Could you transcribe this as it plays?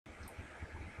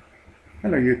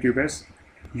Hello YouTubers,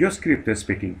 Just Crypto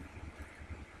speaking.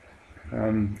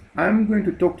 I'm going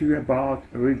to talk to you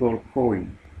about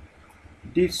Regalcoin.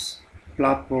 This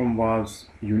platform was,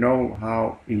 you know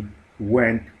how it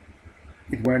went.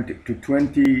 It went to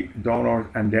 $20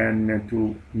 and then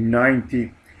to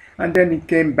 90, and then it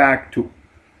came back to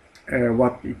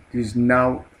what it is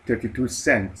now 32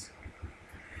 cents.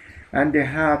 And they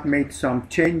have made some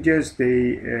changes.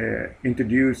 They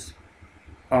introduced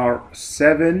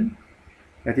R7.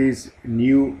 That is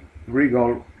new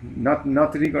Regal, not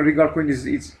Regal. Regalcoin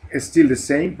is still the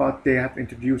same, but they have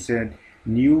introduced a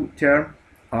new term,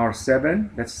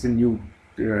 R7. That's the new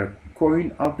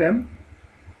coin of them.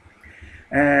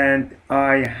 And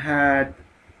I had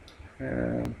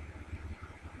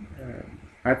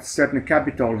at certain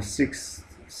capital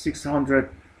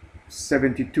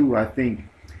 672, I think,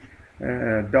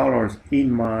 dollars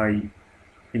in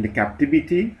the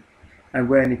captivity, and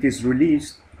when it is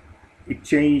released, it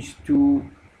changed to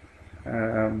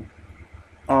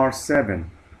R7.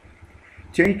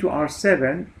 Changed to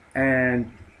R7,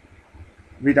 and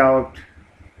without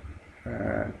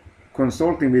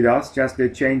consulting with us, just they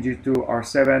changed it to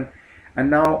R7,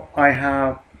 and now I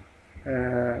have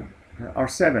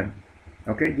R7.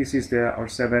 Okay, this is the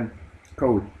R7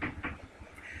 code.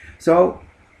 So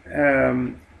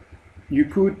you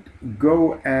could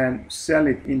go and sell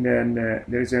it in there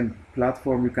is a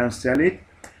platform you can sell it,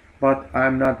 but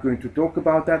I'm not going to talk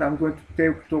about that. I'm going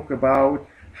to talk about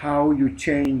how you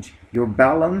change your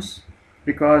balance,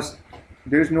 because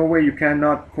there's no way you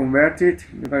cannot convert it.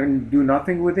 You can do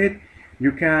nothing with it.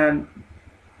 You can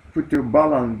put your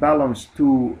balance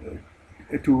to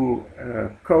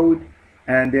code,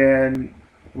 and then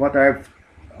what I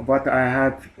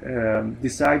have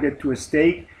decided to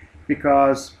stake,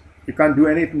 because you can't do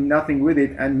nothing with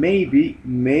it, and maybe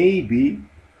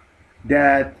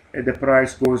that the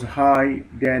price goes high,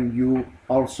 then you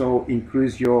also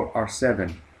increase your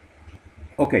R7.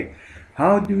 Okay,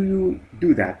 how do you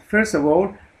do that? First of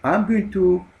all, I'm going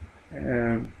to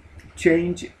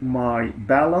change my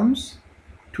balance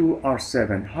to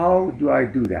R7. How do I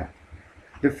do that?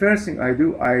 The first thing I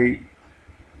do, I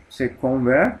say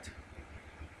convert.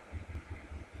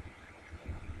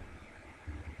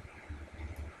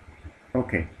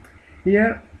 Okay,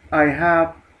 here I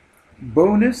have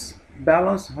bonus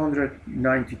balance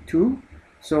 192,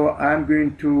 so I'm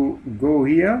going to go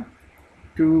here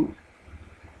to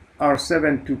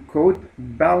R7 to code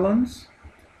balance,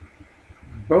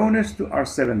 bonus to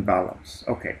R7 balance.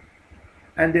 Okay,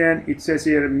 and then it says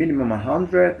here minimum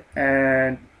 100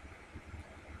 and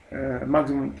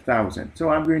maximum 1000, so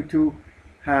I'm going to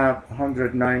have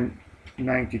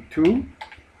 192.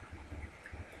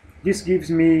 This gives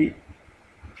me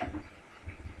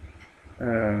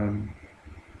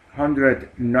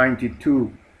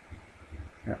 192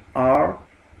 R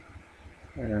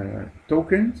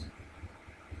tokens,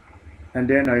 and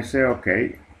then I say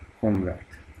okay, convert,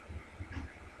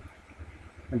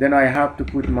 and then I have to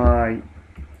put my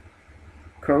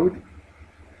code.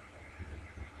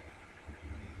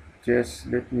 Just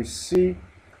let me see,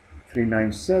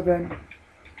 397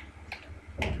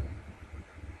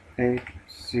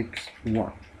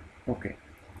 861. Okay,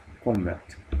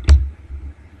 convert.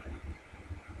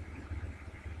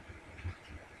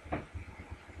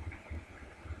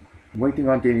 Waiting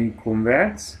until it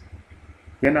converts.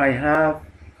 Then I have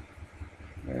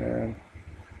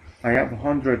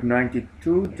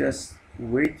 192, just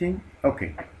waiting.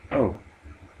 Okay, oh,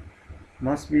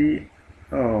 must be,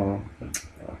 oh,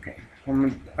 okay,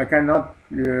 I cannot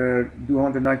do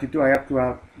 192. I have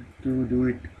to do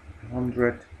it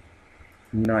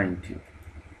 190.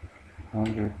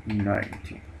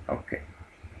 Okay,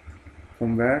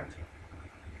 convert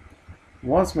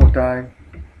once more time.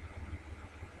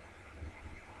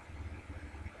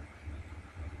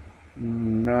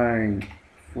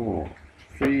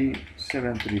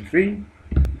 943733.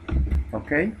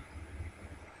 Okay,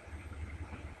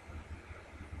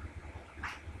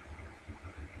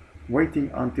 waiting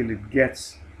until it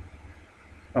gets.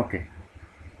 Okay,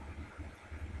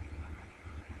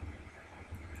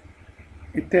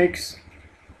 it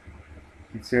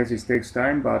says it takes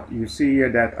time, but you see here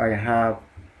that I have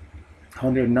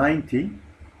 190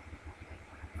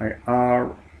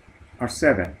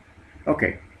 R7.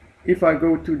 Okay, if I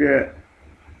go to the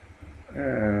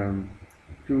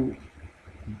to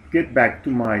get back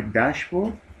to my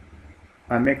dashboard,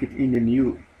 I make it in a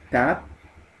new tab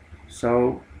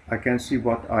so I can see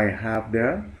what I have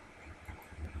there.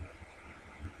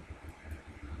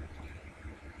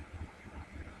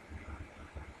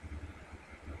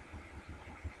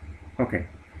 Okay,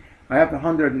 I have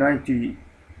 190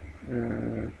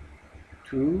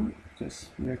 to, just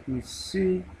let me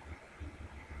see.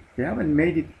 They haven't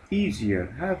made it easier,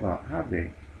 have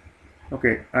they?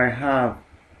 Okay, I have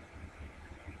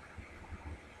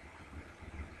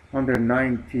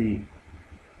 190.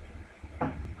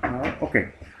 Okay,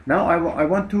 now I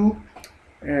want to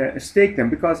stake them,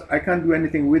 because I can't do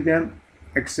anything with them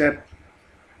except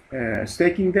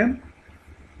staking them.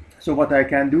 So what I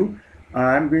can do,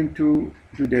 I'm going to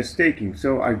do the staking.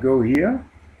 So I go here,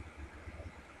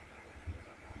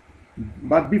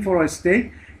 but before I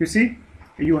stake, you see,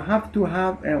 you have to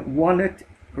have a wallet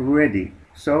ready.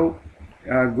 So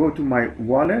go to my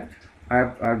wallet.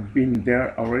 I've been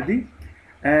there already,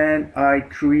 and I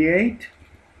create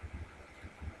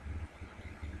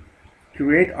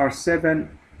R7.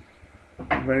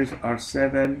 Where is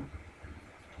R7?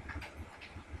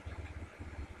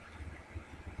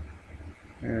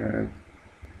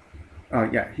 Oh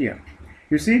yeah, here.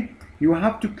 You see, you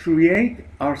have to create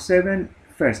R7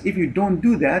 first. If you don't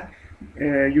do that,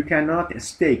 you cannot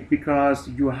stake, because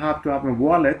you have to have a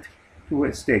wallet to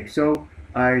stake. So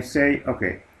I say,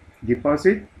 okay,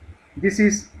 deposit. This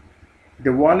is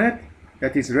the wallet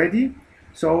that is ready.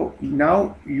 So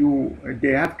now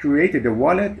they have created a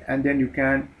wallet, and then you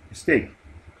can stake.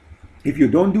 If you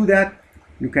don't do that,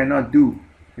 you cannot do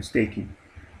staking.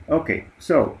 Okay,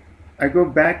 so I go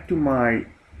back to my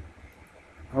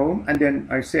home, and then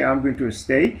I say I'm going to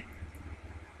stake.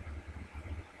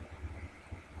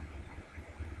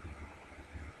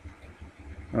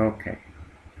 Okay,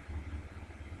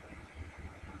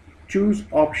 choose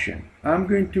option. I'm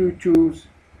going to choose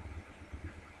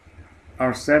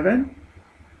R7,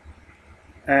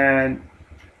 and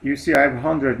you see I have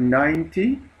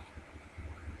 190,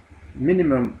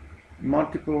 minimum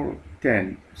multiple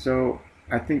 10, so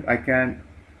I think I can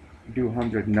do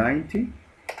 190,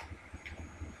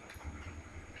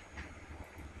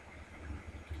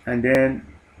 and then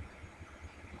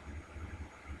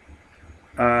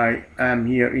I am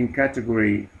here in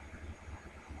category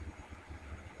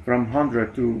from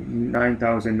 100 to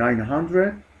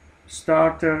 9,900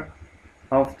 starter.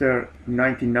 After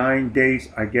 99 days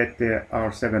I get the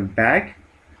R7 back,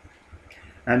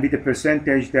 and with the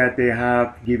percentage that they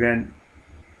have given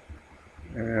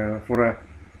for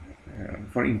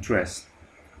interest.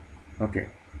 Okay,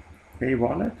 pay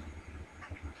wallet.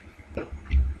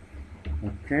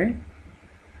 Okay,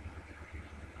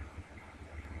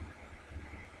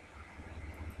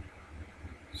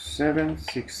 seven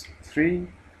 6 3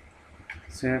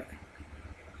 0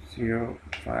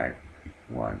 5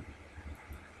 1.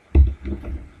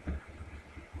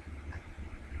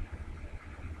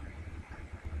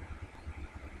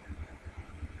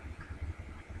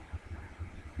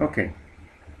 Okay,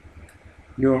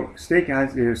 your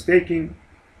staking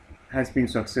has been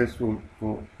successful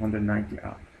for 190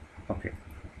 hours. Okay,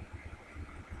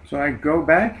 so I go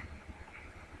back.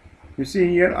 You see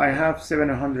here I have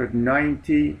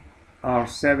 790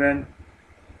 R7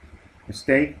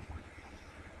 stake,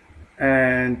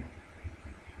 and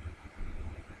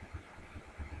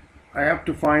I have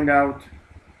to find out,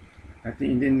 I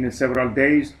think in several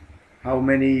days, how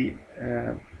many,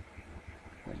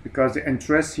 because the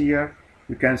interest here,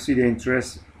 you can see the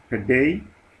interest per day,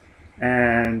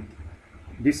 and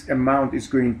this amount is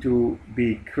going to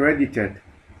be credited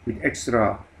with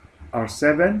extra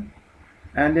R7,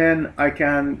 and then I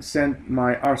can send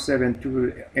my R7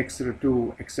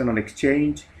 to external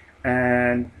exchange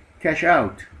and cash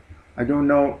out. I don't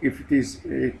know if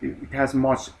it has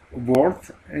much worth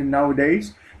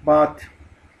nowadays, but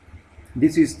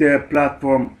this is the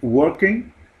platform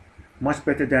working much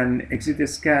better than exit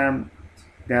scam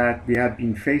that we have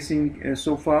been facing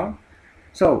so far.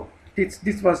 So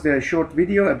this was the short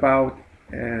video about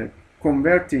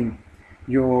converting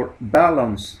your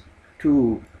balance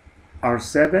to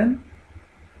R7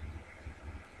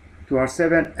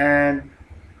 and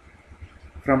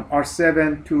from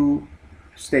R7 to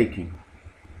staking.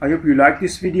 I hope you like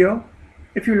this video.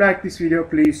 If you like this video,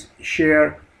 please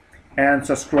share and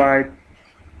subscribe.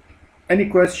 Any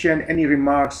question, any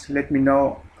remarks, let me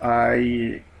know.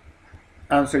 I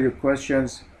answer your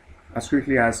questions as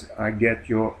quickly as I get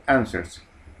your answers.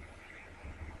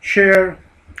 Share,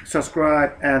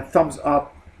 subscribe, and thumbs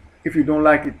up. If you don't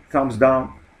like it, thumbs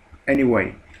down.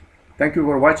 Anyway, thank you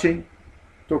for watching.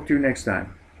 Talk to you next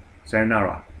time.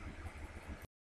 Sayonara.